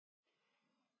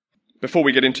Before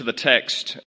we get into the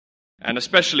text, and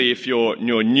especially if you're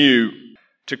new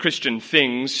to Christian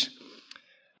things,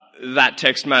 that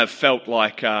text may have felt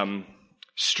like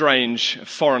strange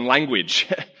foreign language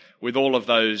with all of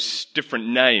those different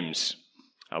names.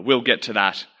 We'll get to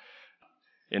that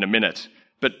in a minute.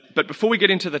 But before we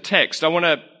get into the text, I want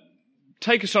to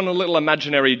take us on a little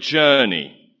imaginary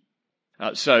journey.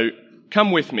 So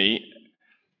come with me.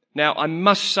 Now, I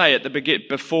must say at the beginning,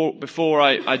 before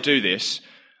I do this,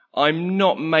 I'm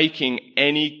not making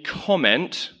any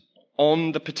comment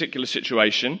on the particular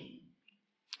situation.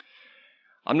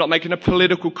 I'm not making a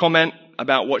political comment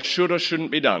about what should or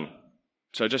shouldn't be done.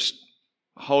 So just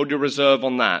hold your reserve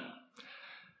on that.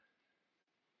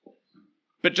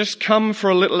 But just come for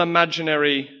a little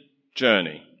imaginary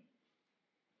journey.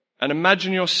 And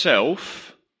imagine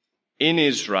yourself in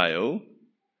Israel,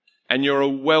 and you're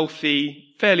a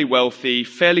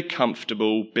fairly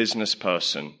comfortable business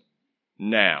person.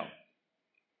 Now,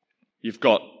 you've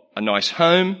got a nice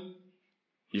home,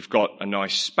 you've got a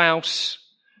nice spouse,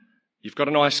 you've got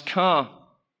a nice car,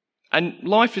 and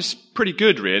life is pretty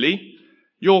good, really.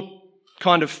 You're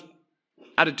kind of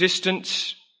at a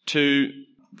distance to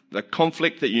the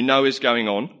conflict that you know is going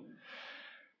on,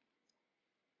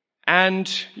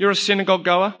 and you're a synagogue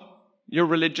goer, you're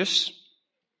religious,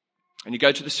 and you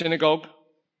go to the synagogue,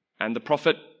 and the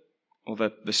prophet or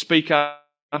the speaker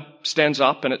stands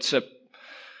up, and it's a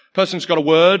person's got a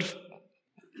word,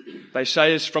 they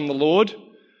say is from the Lord,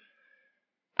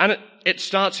 and it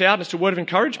starts out, it's a word of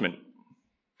encouragement.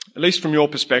 At least from your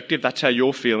perspective, that's how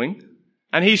you're feeling.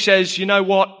 And he says, you know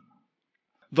what?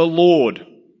 The Lord,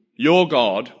 your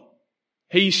God,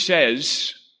 he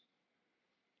says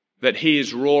that he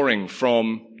is roaring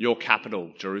from your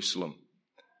capital, Jerusalem.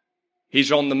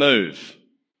 He's on the move.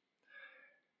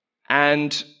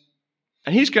 And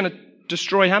he's going to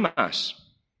destroy Hamas.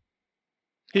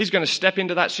 He's going to step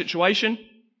into that situation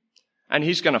and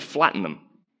he's going to flatten them.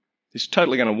 He's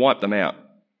totally going to wipe them out.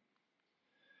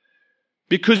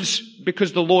 Because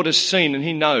the Lord has seen and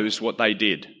he knows what they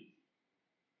did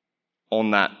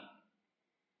on that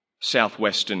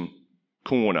southwestern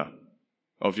corner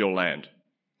of your land.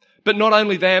 But not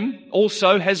only them,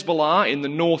 also Hezbollah in the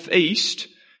northeast.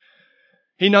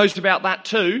 He knows about that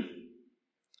too.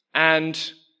 And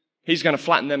he's going to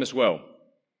flatten them as well,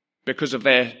 because of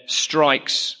their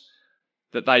strikes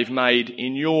that they've made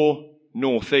in your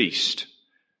northeast.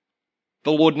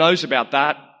 The Lord knows about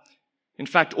that. In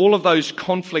fact, all of those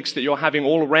conflicts that you're having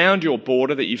all around your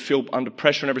border, that you feel under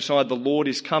pressure on every side, the Lord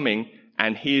is coming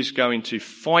and he is going to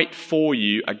fight for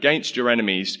you against your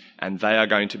enemies, and they are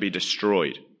going to be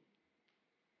destroyed.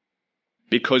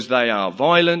 Because they are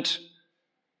violent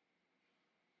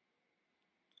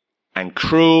and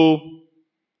cruel,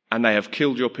 and they have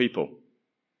killed your people.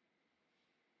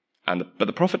 But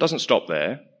the prophet doesn't stop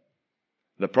there.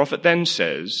 The prophet then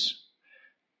says,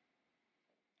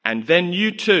 and then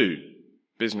you too,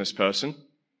 business person,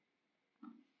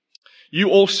 you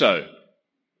also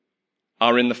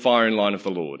are in the firing line of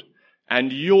the Lord.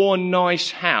 And your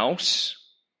nice house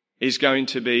is going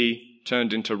to be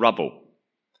turned into rubble.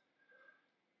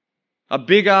 A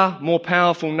bigger, more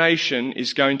powerful nation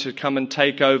is going to come and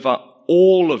take over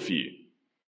all of you.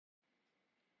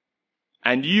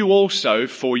 And you also,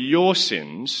 for your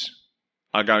sins,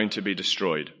 are going to be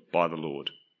destroyed by the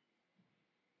Lord.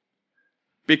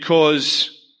 Because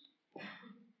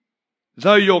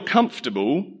though you're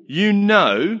comfortable, you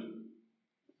know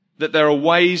that there are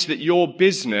ways that your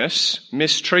business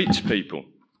mistreats people.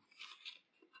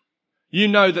 You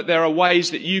know that there are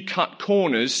ways that you cut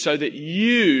corners so that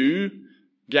you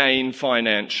gain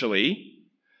financially,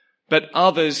 but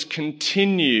others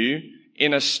continue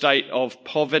in a state of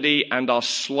poverty and are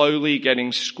slowly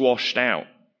getting squashed out.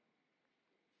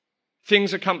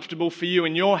 Things are comfortable for you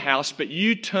in your house, but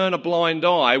you turn a blind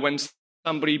eye when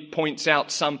somebody points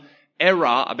out some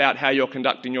error about how you're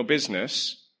conducting your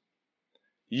business.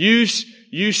 You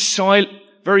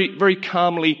very, very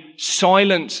calmly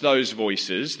silence those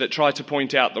voices that try to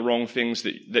point out the wrong things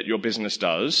that your business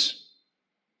does.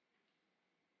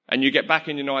 And you get back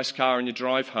in your nice car and you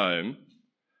drive home.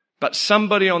 But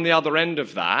somebody on the other end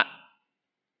of that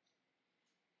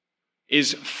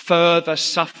is further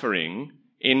suffering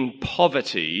in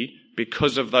poverty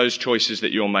because of those choices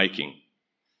that you're making.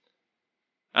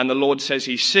 And the Lord says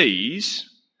he sees,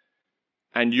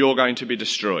 and you're going to be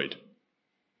destroyed.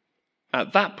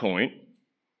 At that point,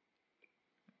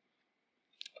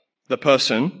 the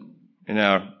person in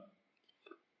our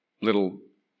little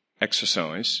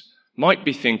exercise might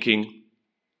be thinking,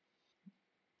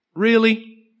 really?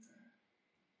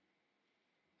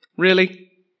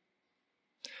 Really?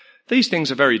 These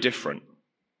things are very different.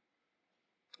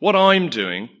 What I'm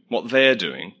doing, what they're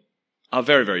doing, are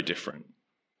very, very different.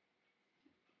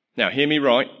 Now, hear me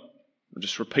right. I'll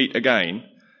just repeat again.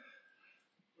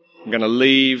 I'm going to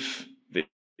leave the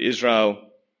Israel-Gaza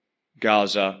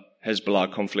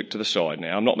Hezbollah conflict to the side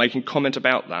now. I'm not making comment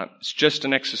about that. It's just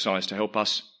an exercise to help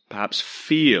us perhaps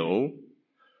feel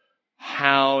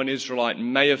how an Israelite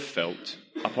may have felt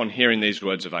upon hearing these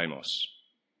words of Amos.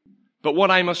 But what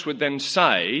Amos would then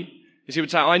say is he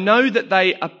would say, I know that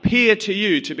they appear to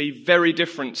you to be very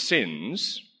different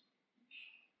sins.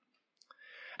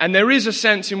 And there is a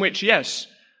sense in which, yes,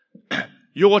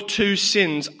 your two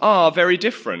sins are very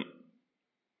different.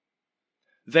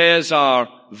 Theirs are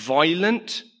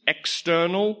violent,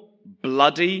 external,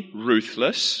 bloody,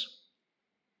 ruthless.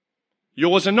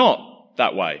 Yours are not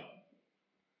that way.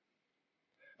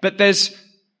 But there's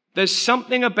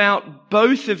something about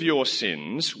both of your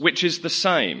sins which is the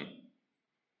same.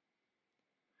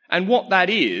 And what that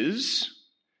is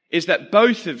that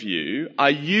both of you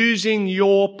are using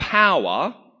your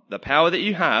power, the power that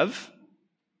you have,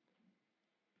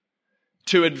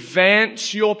 to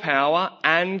advance your power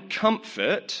and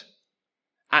comfort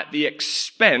at the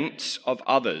expense of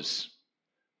others.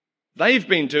 They've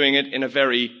been doing it in a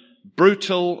very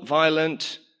brutal,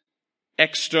 violent,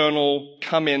 external,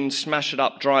 come in, smash it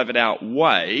up, drive it out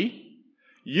way.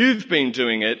 You've been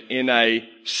doing it in a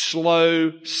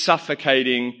slow,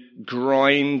 suffocating,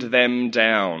 grind them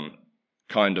down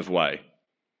kind of way.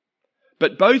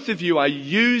 But both of you are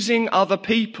using other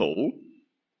people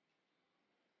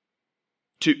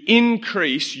to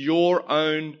increase your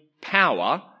own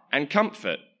power and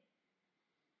comfort.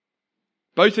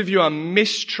 Both of you are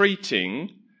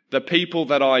mistreating the people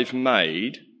that I've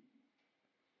made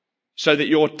so that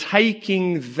you're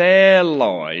taking their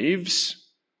lives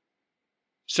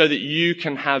so that you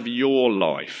can have your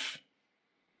life.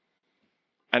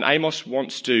 And Amos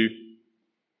wants to,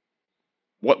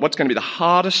 what's going to be the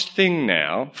hardest thing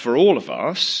now for all of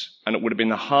us, and it would have been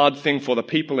the hard thing for the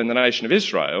people in the nation of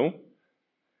Israel,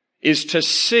 is to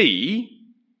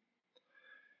see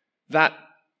that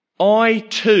I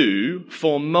too,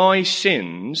 for my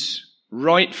sins,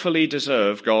 rightfully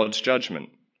deserve God's judgment.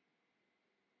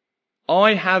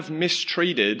 I have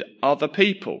mistreated other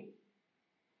people.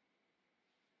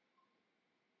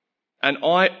 And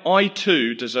I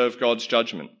too deserve God's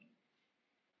judgment.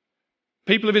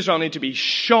 People of Israel need to be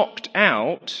shocked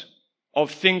out of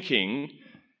thinking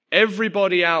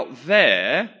everybody out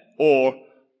there, or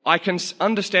I can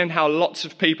understand how lots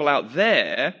of people out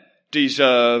there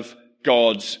deserve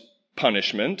God's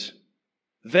punishment.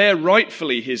 They're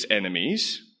rightfully his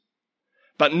enemies,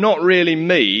 but not really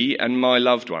me and my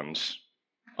loved ones.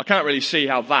 I can't really see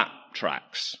how that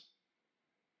tracks.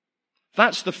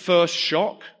 That's the first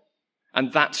shock,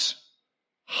 and that's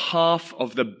half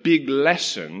of the big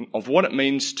lesson of what it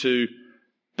means to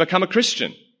become a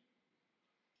Christian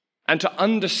and to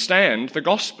understand the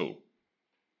gospel.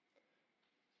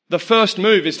 The first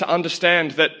move is to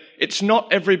understand that it's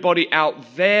not everybody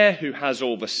out there who has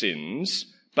all the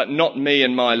sins, but not me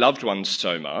and my loved ones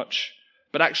so much,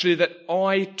 but actually that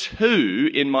I too,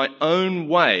 in my own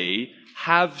way,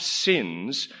 have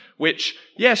sins which,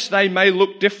 yes, they may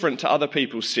look different to other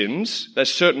people's sins.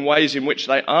 There's certain ways in which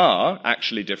they are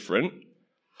actually different,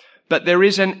 but there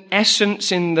is an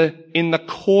essence in the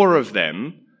core of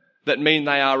them that mean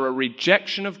they are a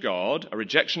rejection of God, a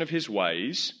rejection of his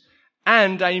ways,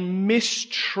 and a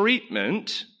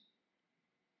mistreatment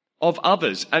of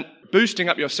others, and boosting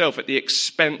up yourself at the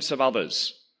expense of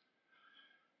others.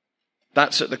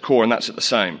 That's at the core, and that's at the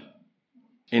same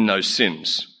in those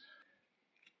sins.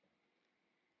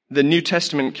 The New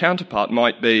Testament counterpart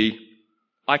might be,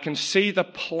 I can see the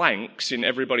planks in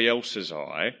everybody else's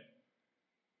eye,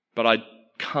 but I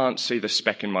can't see the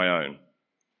speck in my own.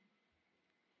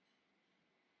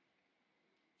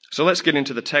 So let's get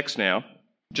into the text now,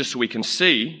 just so we can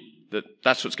see that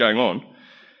that's what's going on.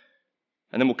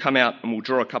 And then we'll come out and we'll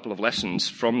draw a couple of lessons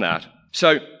from that.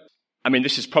 So,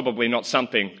 this is probably not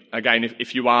something, again,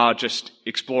 if you are just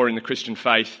exploring the Christian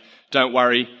faith, don't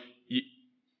worry.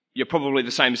 You're probably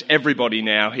the same as everybody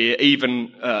now here,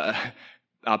 even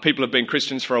people have been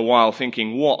Christians for a while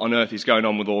thinking, what on earth is going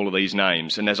on with all of these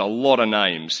names? And there's a lot of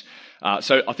names.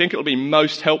 So I think it'll be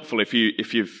most helpful if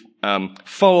you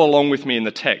follow along with me in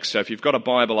the text. So if you've got a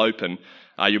Bible open,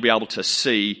 you'll be able to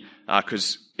see,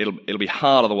 because it'll be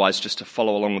hard otherwise just to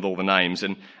follow along with all the names.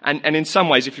 And in some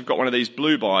ways, if you've got one of these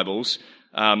blue Bibles,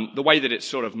 the way that it's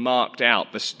sort of marked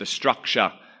out, the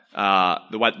structure,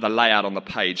 the layout on the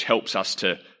page helps us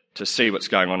to see what's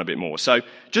going on a bit more. So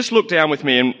just look down with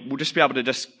me and we'll just be able to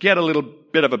just get a little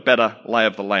bit of a better lay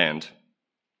of the land.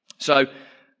 So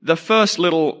the first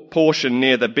little portion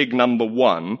near the big number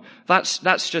 1,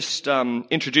 that's just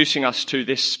introducing us to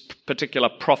this particular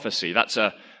prophecy. That's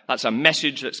a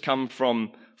message that's come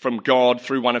from God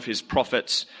through one of his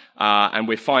prophets, and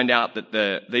we find out that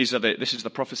this is the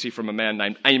prophecy from a man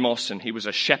named Amos, and he was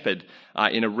a shepherd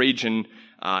in a region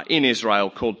in Israel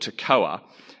called Tekoa.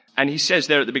 And he says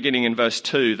there at the beginning in verse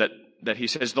 2 that he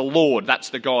says, the Lord, that's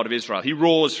the God of Israel. He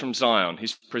roars from Zion.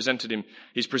 He's presenting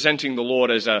the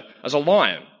Lord as a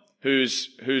lion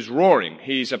who's roaring.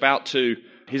 He's about to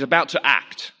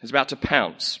act. He's about to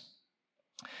pounce.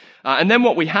 And then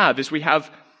what we have is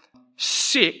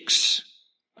 6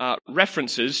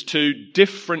 references to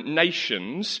different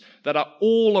nations that are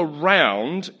all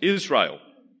around Israel.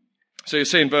 So you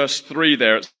see in verse 3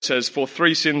 there, it says, for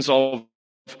 3 sins of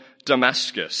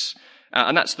Damascus.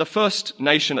 And that's the first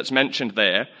nation that's mentioned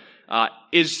there,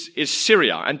 is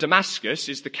Syria. And Damascus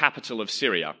is the capital of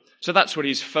Syria. So that's what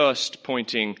he's first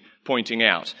pointing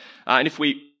out. And if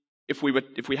we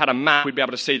had a map, we'd be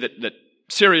able to see that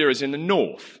Syria is in the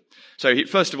north. So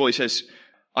first of all, he says,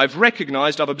 I've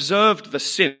observed the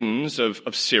sins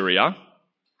of Syria,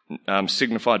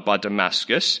 signified by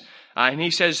Damascus. And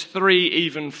he says 3,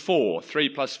 even 4. 3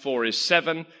 plus 4 is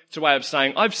 7. It's a way of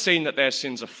saying, I've seen that their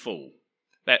sins are full.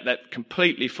 They're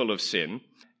completely full of sin.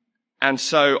 And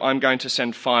so I'm going to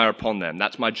send fire upon them.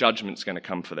 That's my judgment's going to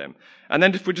come for them. And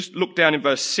then if we just look down in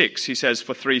verse 6, he says,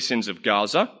 for 3 sins of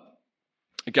Gaza.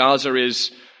 Gaza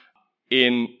is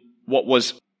in what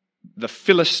was the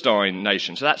Philistine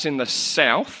nation. So that's in the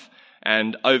south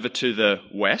and over to the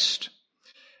west.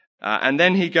 And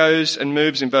then he goes and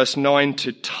moves in verse 9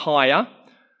 to Tyre.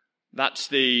 That's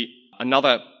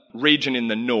another region in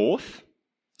the north.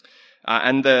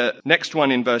 And the next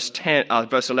one in verse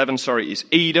 11, is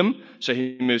Edom. So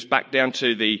he moves back down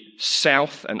to the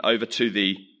south and over to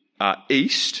the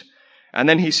east. And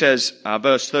then he says,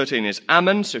 verse 13 is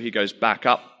Ammon. So he goes back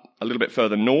up a little bit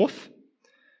further north.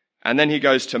 And then he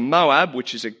goes to Moab,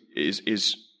 which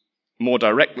is more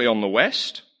directly on the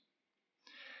west.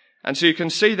 And so you can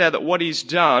see there that what he's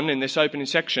done in this opening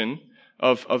section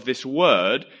of this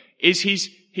word is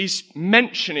he's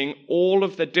mentioning all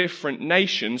of the different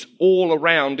nations all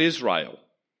around Israel.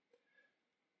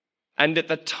 And at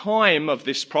the time of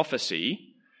this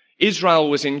prophecy, Israel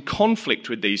was in conflict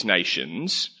with these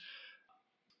nations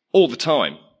all the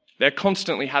time. They're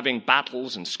constantly having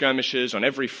battles and skirmishes on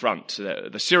every front.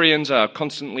 The Syrians are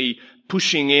constantly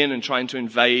pushing in and trying to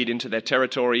invade into their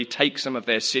territory, take some of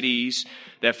their cities.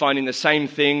 They're finding the same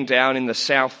thing down in the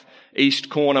southeast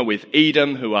corner with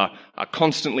Edom, who are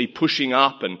constantly pushing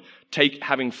up and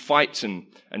having fights and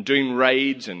doing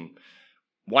raids and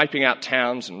wiping out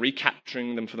towns and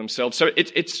recapturing them for themselves. So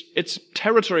it's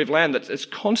territory of land that's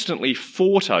constantly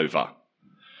fought over.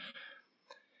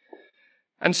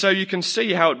 And so you can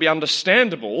see how it'd be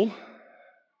understandable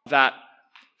that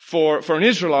for an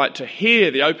Israelite to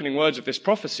hear the opening words of this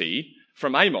prophecy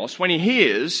from Amos, when he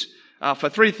hears, for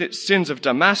 3 sins of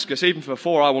Damascus, even for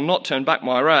 4, I will not turn back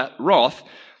my wrath,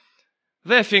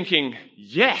 they're thinking,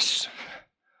 yes.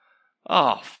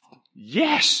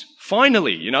 Yes,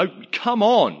 finally, come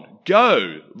on,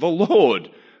 go, the Lord.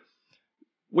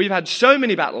 We've had so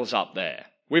many battles up there.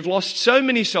 We've lost so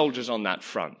many soldiers on that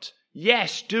front.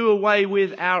 Yes, do away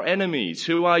with our enemies,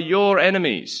 who are your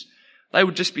enemies. They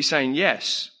would just be saying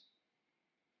yes.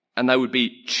 And they would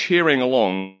be cheering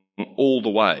along all the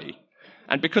way.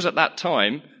 And because at that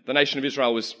time, the nation of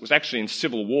Israel was actually in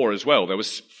civil war as well. There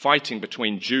was fighting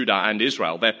between Judah and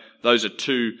Israel. Those are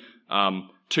two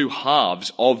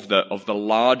halves of the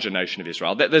larger nation of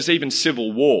Israel. There's even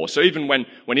civil war. So even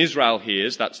when Israel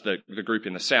hears, that's the group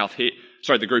in the south here,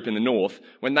 the group in the north,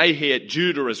 when they hear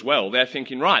Judah as well, they're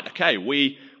thinking, right, okay,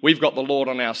 we've got the Lord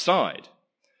on our side.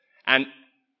 And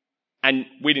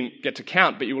we didn't get to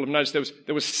count, but you will have noticed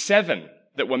there was 7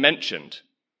 that were mentioned.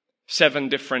 7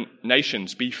 different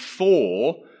nations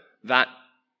before that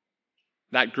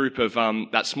group of,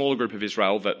 that smaller group of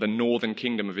Israel, the northern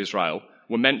kingdom of Israel,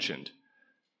 were mentioned.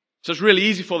 So it's really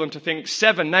easy for them to think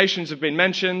 7 nations have been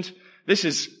mentioned. This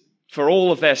is for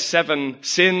all of their 7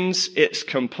 sins. It's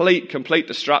complete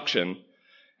destruction.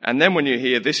 And then when you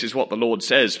hear this is what the Lord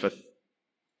says for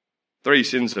 3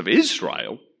 sins of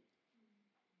Israel,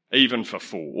 even for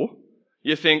 4,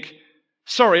 you think,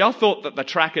 sorry, I thought that the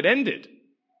track had ended.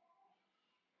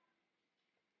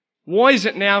 Why is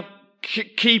it now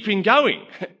keeping going?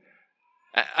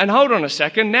 And hold on a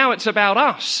second, now it's about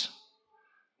us.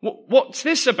 What's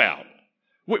this about?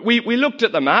 We looked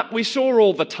at the map, we saw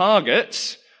all the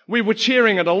targets, we were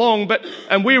cheering it along,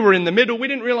 and we were in the middle. We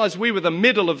didn't realize we were the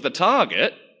middle of the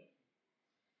target.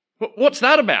 What's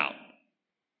that about?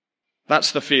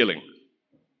 That's the feeling.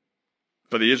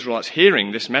 for the Israelites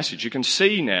hearing this message, we can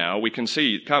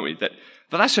see, can't we, that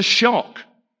that's a shock.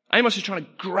 Amos is trying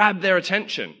to grab their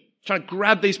attention, trying to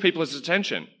grab these people's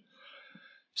attention.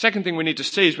 Second thing we need to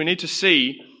see is we need to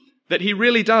see that he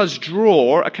really does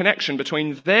draw a connection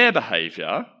between their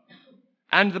behaviour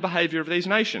and the behaviour of these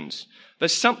nations.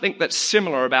 There's something that's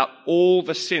similar about all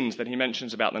the sins that he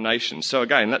mentions about the nations. So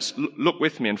again, let's look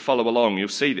with me and follow along. You'll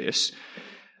see this.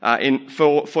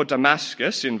 For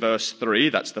Damascus, in verse 3,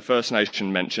 that's the first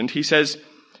nation mentioned, he says,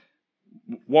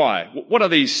 why? What are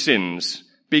these sins?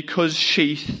 Because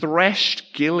she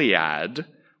threshed Gilead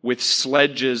with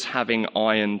sledges having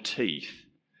iron teeth.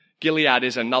 Gilead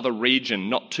is another region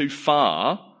not too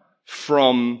far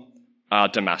from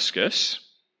Damascus.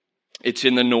 It's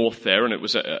in the north there, and it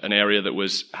was an area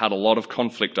that had a lot of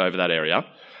conflict over that area.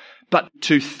 But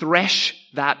to thresh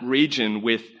that region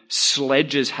with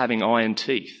sledges having iron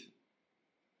teeth.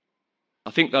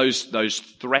 I think those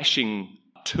threshing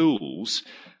tools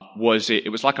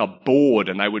it was like a board,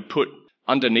 and they would put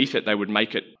underneath it, they would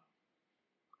make it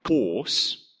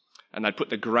coarse, and they'd put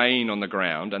the grain on the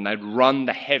ground, and they'd run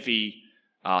the heavy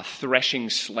threshing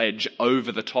sledge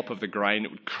over the top of the grain.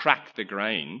 It would crack the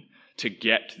grain to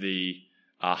get the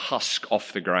husk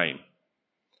off the grain.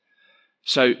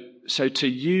 So to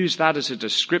use that as a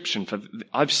description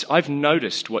I've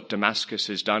noticed what Damascus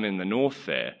has done in the north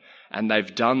there, and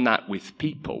they've done that with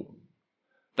people.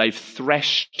 They've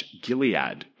threshed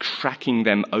Gilead, cracking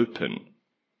them open.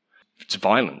 It's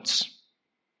violence.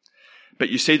 But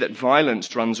you see that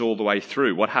violence runs all the way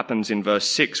through. What happens in verse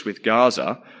 6 with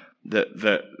Gaza,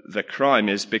 the crime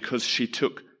is because she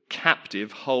took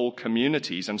captive whole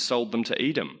communities and sold them to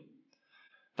Edom.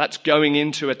 That's going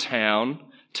into a town,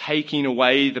 taking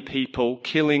away the people,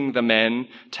 killing the men,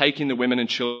 taking the women and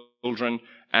children,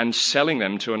 and selling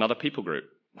them to another people group.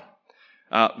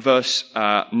 Verse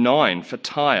 9, for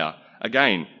Tyre,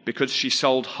 again, because she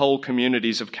sold whole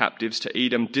communities of captives to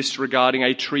Edom, disregarding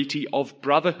a treaty of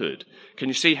brotherhood. Can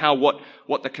you see how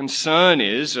what the concern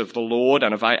is of the Lord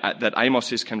and that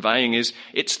Amos is conveying is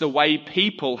it's the way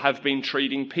people have been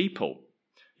treating people.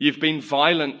 You've been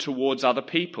violent towards other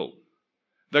people.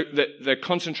 The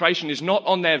concentration is not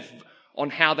on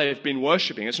how they've been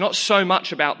worshipping. It's not so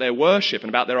much about their worship and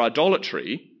about their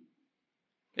idolatry.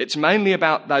 It's mainly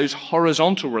about those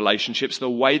horizontal relationships, the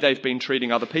way they've been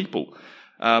treating other people.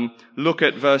 Look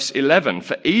at verse 11.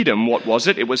 For Edom, what was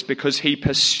it? It was because he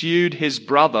pursued his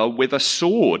brother with a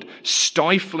sword,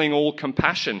 stifling all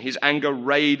compassion. His anger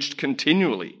raged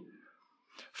continually.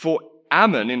 For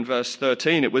Ammon, in verse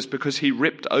 13, it was because he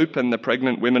ripped open the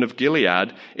pregnant women of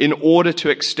Gilead in order to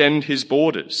extend his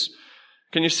borders.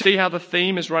 Can you see how the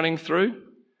theme is running through?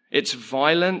 It's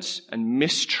violence and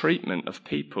mistreatment of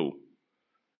people.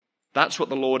 That's what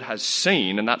the Lord has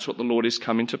seen, and that's what the Lord is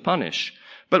coming to punish.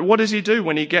 But what does he do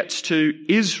when he gets to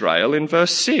Israel in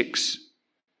verse 6?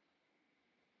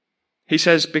 He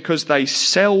says, because they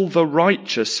sell the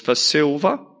righteous for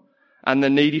silver and the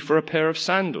needy for a pair of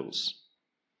sandals.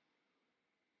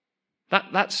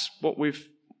 That's what we've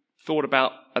thought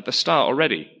about at the start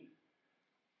already.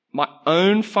 My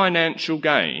own financial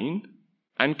gain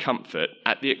and comfort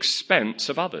at the expense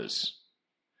of others.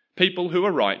 People who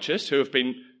are righteous, who have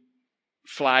been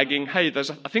flagging, hey,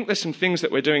 I think there's some things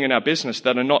that we're doing in our business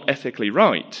that are not ethically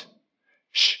right.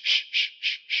 Shh, shh, shh,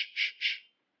 shh, shh, shh.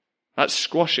 That's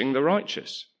squashing the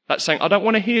righteous. That's saying, I don't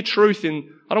want to hear truth in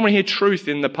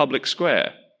the public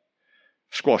square.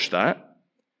 Squash that.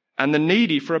 And the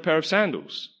needy for a pair of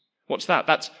sandals. What's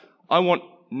that? I want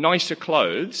nicer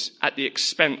clothes at the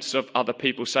expense of other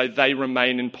people, so they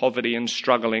remain in poverty and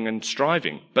struggling and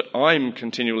striving. But I'm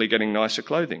continually getting nicer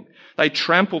clothing. They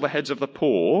trample the heads of the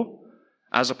poor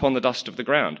as upon the dust of the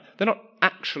ground. They're not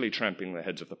actually trampling the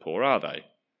heads of the poor, are they?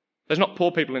 There's not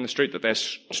poor people in the street that they're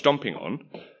stomping on.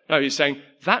 No, he's saying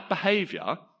that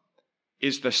behaviour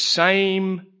is the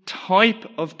same type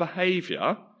of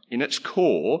behaviour in its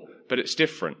core, but it's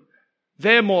different.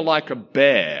 They're more like a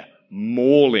bear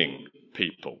mauling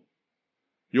people.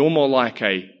 You're more like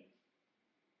a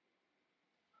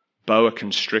boa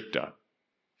constrictor,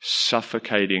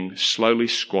 suffocating, slowly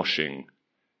squashing,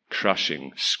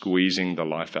 crushing, squeezing the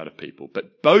life out of people.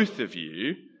 But both of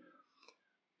you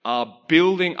are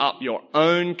building up your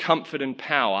own comfort and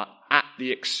power at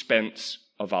the expense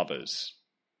of others.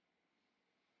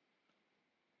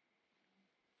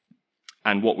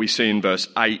 And what we see in verse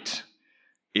 8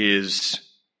 is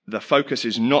the focus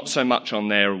is not so much on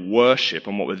their worship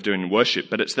and what we're doing in worship,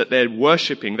 but it's that they're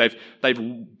worshipping, they've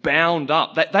bound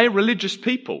up, they're religious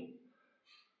people.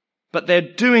 But they're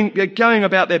going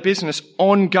about their business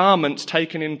on garments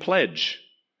taken in pledge.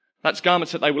 That's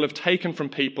garments that they will have taken from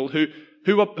people who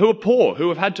are poor, who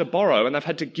have had to borrow, and they've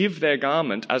had to give their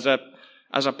garment as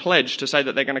a pledge to say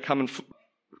that they're going to come and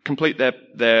complete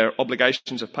their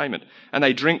obligations of payment. And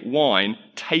they drink wine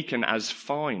taken as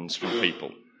fines from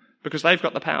people because they've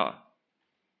got the power.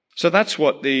 So that's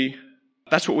what we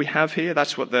have here.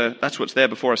 That's what's there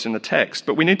before us in the text.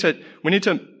 But we need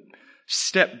to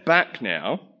step back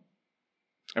now,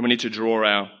 and we need to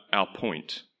draw our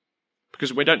point.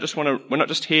 Because we're not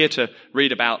just here to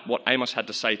read about what Amos had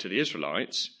to say to the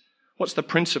Israelites. What's the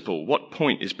principle? What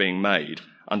point is being made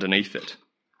underneath it?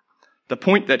 The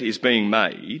point that is being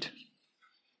made,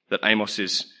 that Amos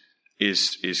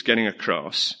is getting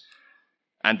across,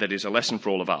 and that is a lesson for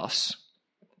all of us,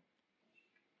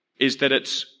 is that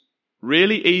it's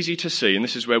really easy to see, and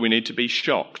this is where we need to be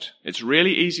shocked, it's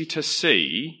really easy to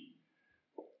see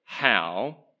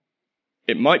how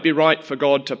it might be right for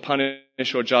God to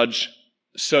punish or judge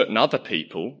certain other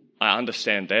people. I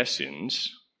understand their sins,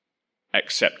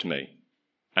 except me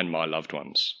and my loved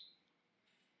ones.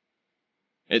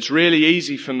 It's really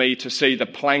easy for me to see the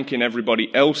plank in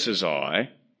everybody else's eye,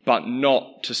 but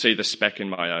not to see the speck in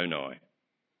my own eye.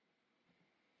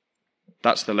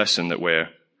 That's the lesson that we're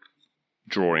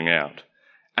drawing out.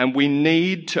 And we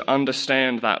need to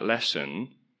understand that lesson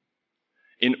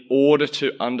in order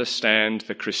to understand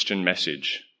the Christian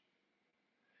message.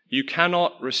 You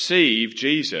cannot receive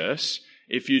Jesus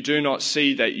if you do not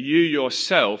see that you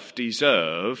yourself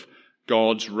deserve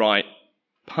God's right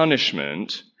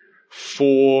punishment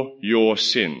for your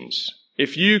sins.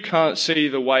 If you can't see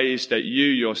the ways that you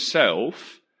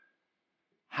yourself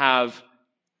have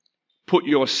put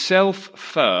yourself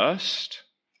first,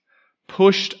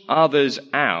 pushed others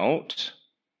out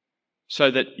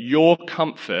so that your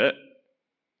comfort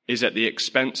is at the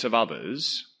expense of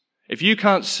others, if you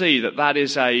can't see that that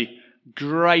is a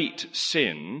great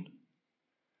sin,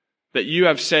 that you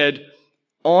have said,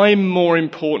 I'm more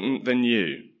important than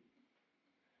you,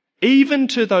 even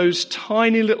to those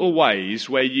tiny little ways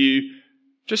where you,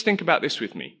 just think about this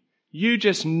with me, you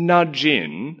just nudge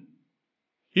in,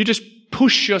 you just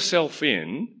push yourself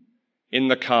in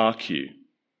the car queue.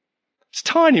 It's a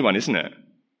tiny one, isn't it?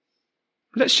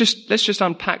 Let's just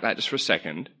unpack that just for a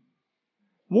second.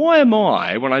 Why am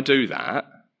I, when I do that,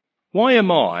 why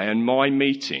am I and my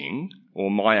meeting or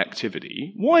my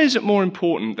activity, why is it more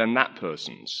important than that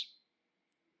person's?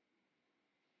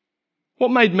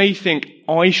 What made me think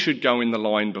I should go in the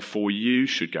line before you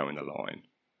should go in the line?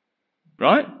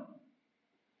 Right?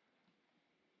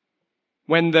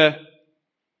 When the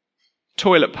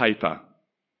toilet paper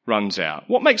runs out,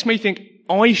 what makes me think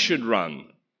I should run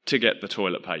to get the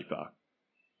toilet paper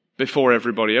before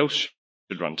everybody else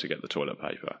should run to get the toilet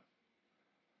paper?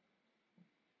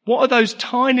 What are those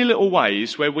tiny little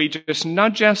ways where we just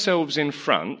nudge ourselves in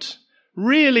front?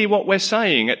 Really what we're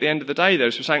saying at the end of the day, though,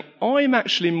 is we're saying, I'm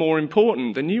actually more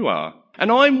important than you are.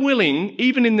 And I'm willing,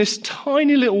 even in this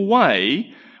tiny little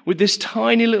way, with this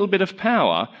tiny little bit of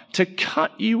power, to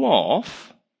cut you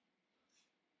off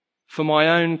for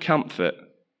my own comfort,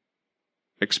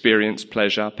 experience,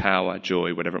 pleasure, power,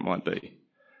 joy, whatever it might be.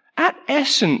 At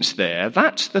essence there,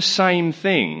 that's the same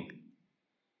thing.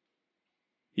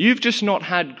 You've just not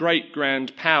had great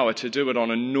grand power to do it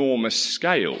on an enormous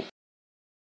scale.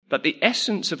 But the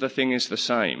essence of the thing is the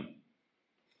same.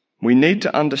 We need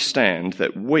to understand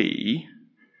that we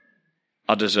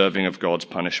are deserving of God's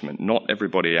punishment, not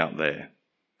everybody out there.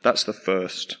 That's the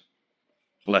first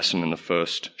lesson and the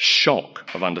first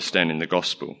shock of understanding the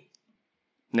gospel.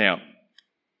 Now,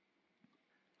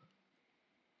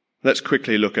 let's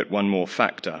quickly look at one more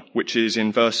factor, which is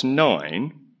in verse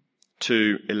 9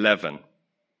 to 11.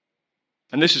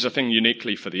 And this is a thing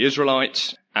uniquely for the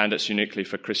Israelites, and it's uniquely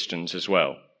for Christians as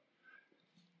well.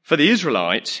 For the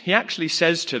Israelites, he actually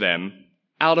says to them,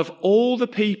 out of all the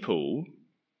people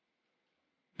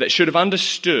that should have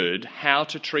understood how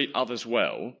to treat others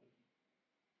well,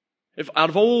 if out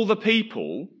of all the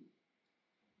people,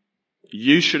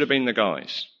 you should have been the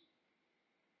guys.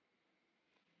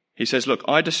 He says, look,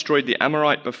 I destroyed the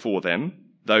Amorite before them,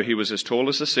 though he was as tall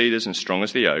as the cedars and strong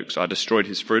as the oaks. I destroyed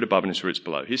his fruit above and his roots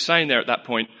below. He's saying there at that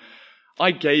point, I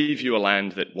gave you a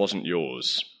land that wasn't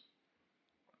yours.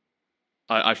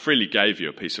 I freely gave you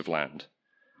a piece of land.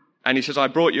 And he says, I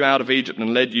brought you out of Egypt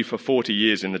and led you for 40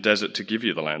 years in the desert to give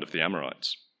you the land of the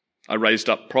Amorites. I raised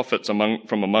up prophets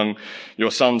from among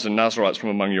your sons and Nazarites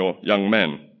from among your young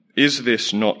men. Is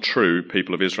this not true,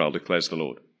 people of Israel, declares the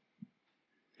Lord?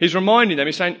 He's reminding them,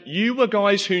 he's saying, you were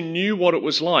guys who knew what it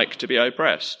was like to be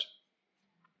oppressed.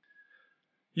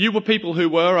 You were people who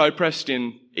were oppressed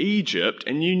in Egypt,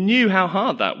 and you knew how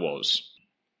hard that was.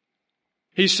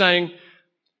 He's saying,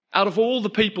 out of all the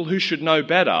people who should know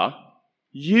better,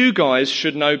 You guys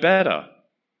should know better.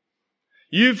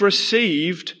 You've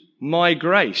received my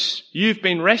grace. You've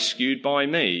been rescued by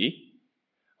me.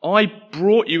 I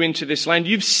brought you into this land.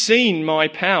 You've seen my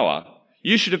power.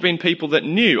 You should have been people that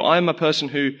knew I am a person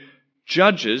who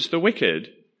judges the wicked.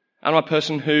 And I'm a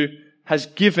person who has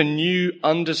given you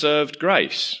undeserved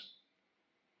grace.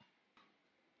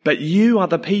 But you are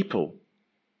the people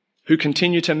who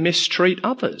continue to mistreat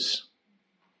others.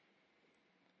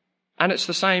 And it's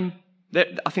the same.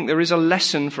 I think there is a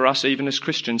lesson for us even as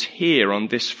Christians here on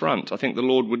this front. I think the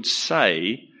Lord would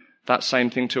say that same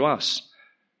thing to us.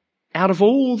 Out of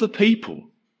all the people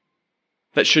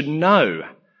that should know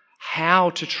how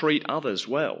to treat others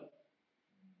well,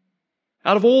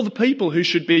 out of all the people who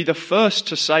should be the first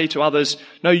to say to others,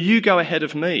 no, you go ahead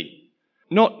of me.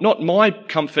 Not my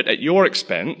comfort at your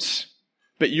expense,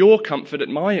 but your comfort at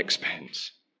my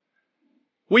expense.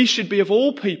 We should be of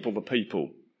all people the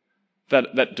people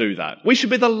that do that. We should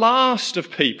be the last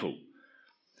of people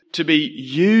to be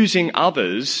using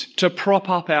others to prop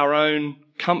up our own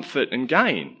comfort and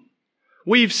gain.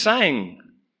 We've sang,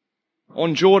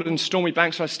 on Jordan's stormy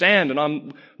banks I stand,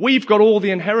 and we've got all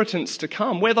the inheritance to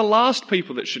come. We're the last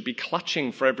people that should be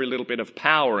clutching for every little bit of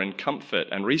power and comfort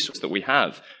and resource that we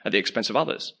have at the expense of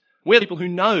others. We're the people who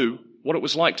know what it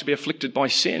was like to be afflicted by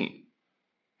sin.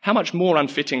 How much more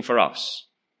unfitting for us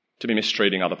to be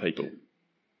mistreating other people?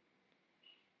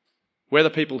 We're the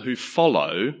people who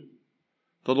follow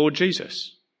the Lord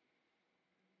Jesus.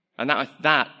 And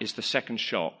that is the second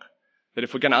shock. That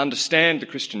if we're going to understand the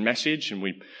Christian message, and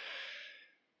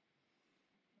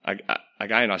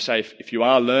again, I say, if you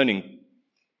are learning,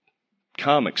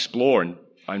 come explore, and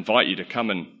I invite you to come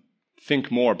and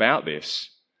think more about this.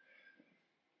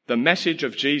 The message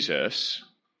of Jesus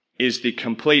is the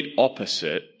complete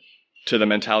opposite to the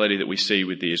mentality that we see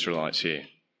with the Israelites here.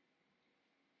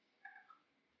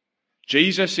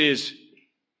 Jesus is,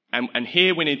 and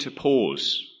here we need to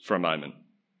pause for a moment.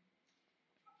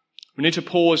 We need to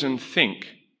pause and think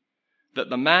that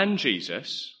the man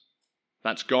Jesus,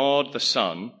 that's God the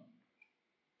Son,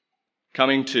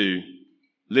 coming to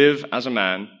live as a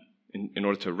man in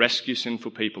order to rescue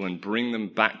sinful people and bring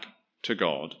them back to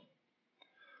God.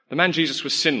 The man Jesus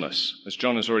was sinless, as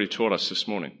John has already taught us this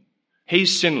morning.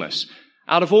 He's sinless.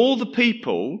 Out of all the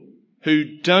people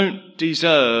who don't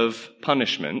deserve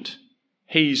punishment,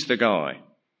 he's the guy.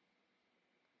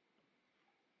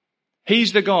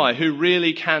 He's the guy who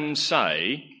really can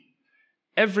say,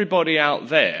 everybody out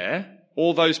there,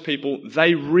 all those people,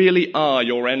 they really are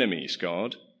your enemies,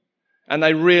 God. And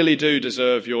they really do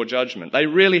deserve your judgment. They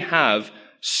really have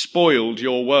spoiled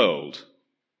your world.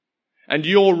 And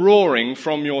you're roaring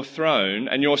from your throne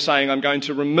and you're saying, I'm going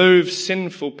to remove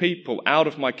sinful people out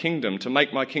of my kingdom to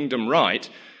make my kingdom right.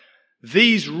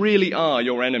 These really are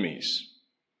your enemies.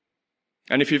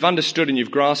 And if you've understood and you've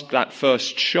grasped that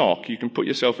first shock, you can put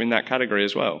yourself in that category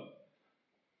as well.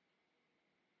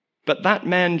 But that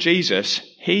man Jesus,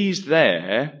 he's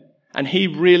there and he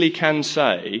really can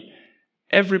say,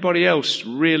 everybody else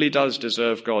really does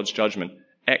deserve God's judgment,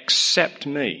 except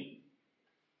me.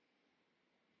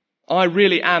 I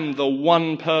really am the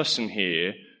one person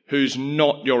here who's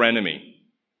not your enemy.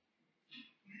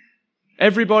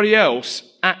 Everybody else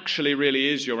actually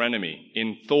really is your enemy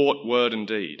in thought, word, and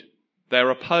deed. They're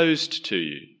opposed to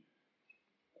you,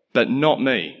 but not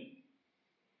me.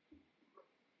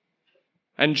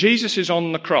 And Jesus is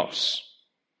on the cross.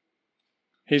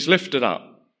 He's lifted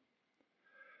up.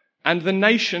 And the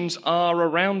nations are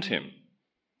around him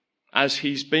as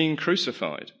he's being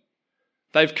crucified.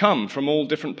 They've come from all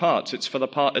different parts. It's at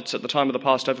the time of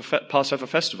the Passover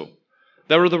festival.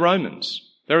 There are the Romans.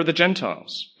 There are the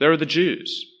Gentiles. There are the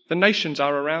Jews. The nations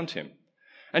are around him.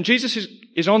 And Jesus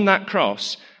is on that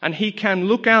cross, and he can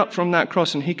look out from that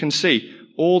cross and he can see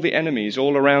all the enemies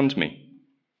all around me.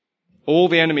 All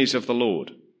the enemies of the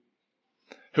Lord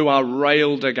who are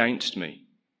railed against me.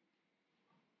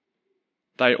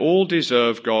 They all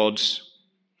deserve God's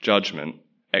judgment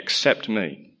except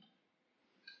me.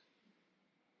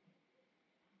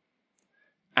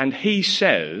 And he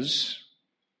says,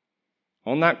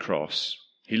 on that cross,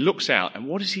 he looks out, and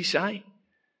what does he say?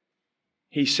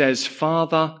 He says,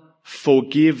 Father,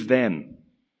 forgive them.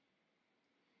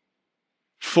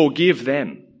 Forgive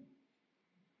them.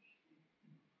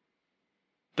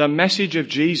 The message of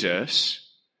Jesus,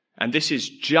 and this is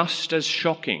just as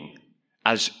shocking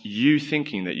as you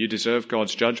thinking that you deserve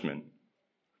God's judgment,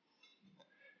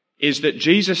 is that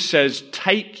Jesus says,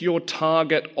 take your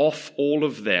target off all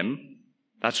of them.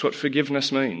 That's what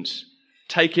forgiveness means.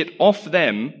 Take it off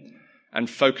them and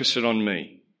focus it on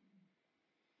me.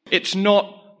 It's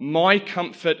not my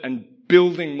comfort and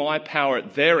building my power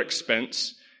at their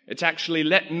expense. It's actually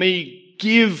let me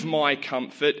give my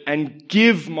comfort and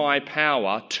give my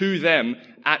power to them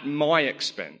at my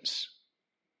expense.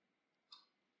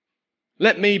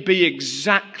 Let me be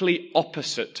exactly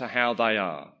opposite to how they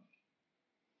are.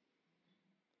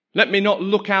 Let me not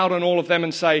look out on all of them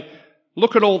and say,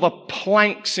 look at all the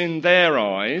planks in their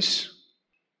eyes.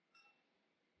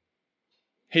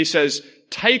 He says,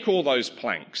 take all those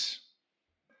planks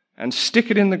and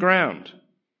stick it in the ground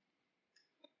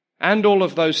and all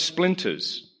of those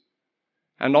splinters,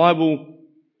 and I will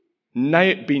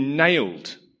be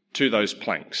nailed to those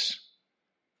planks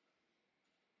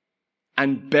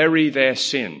and bury their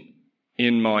sin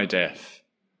in my death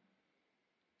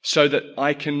so that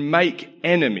I can make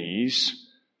enemies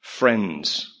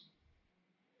friends.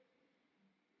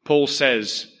 Paul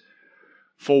says,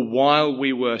 for while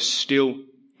we were still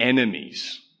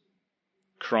enemies,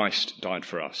 Christ died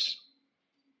for us.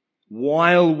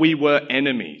 While we were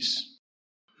enemies,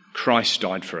 Christ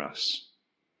died for us.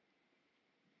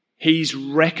 He's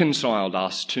reconciled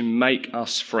us to make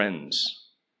us friends.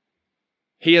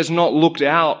 He has not looked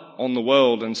out on the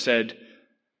world and said,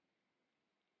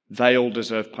 they all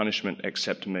deserve punishment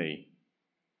except me,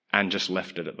 and just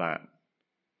left it at that.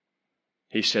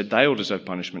 He said, they all deserve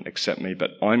punishment except me,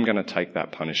 but I'm going to take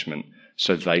that punishment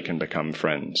so they can become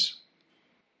friends.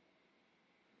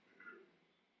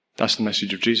 That's the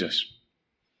message of Jesus.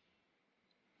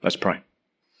 Let's pray.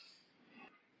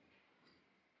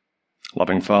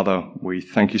 Loving Father, we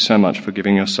thank you so much for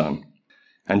giving your Son.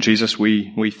 And Jesus,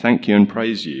 we thank you and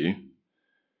praise you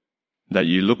that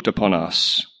you looked upon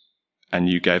us and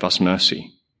you gave us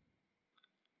mercy.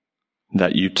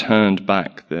 That you turned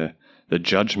back the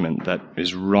judgment that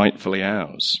is rightfully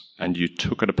ours, and you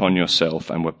took it upon yourself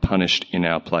and were punished in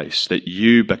our place. That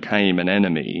you became an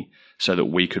enemy so that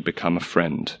we could become a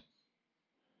friend.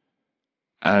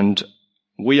 And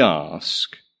we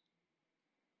ask,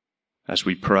 as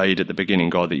we prayed at the beginning,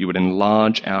 God, that you would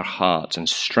enlarge our hearts and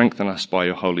strengthen us by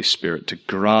your Holy Spirit to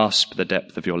grasp the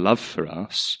depth of your love for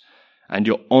us and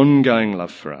your ongoing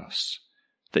love for us,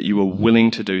 that you were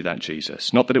willing to do that,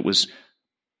 Jesus. Not that it was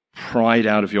pried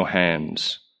out of your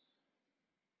hands,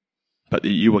 but that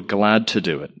you were glad to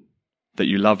do it, that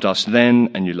you loved us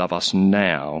then and you love us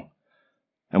now.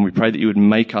 And we pray that you would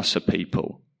make us a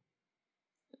people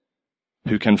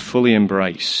who can fully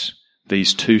embrace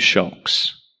these two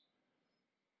shocks,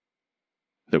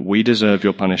 that we deserve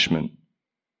your punishment,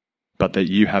 but that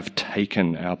you have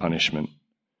taken our punishment,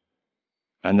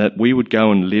 and that we would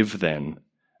go and live then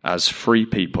as free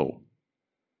people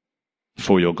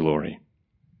for your glory.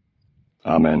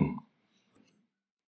 Amen.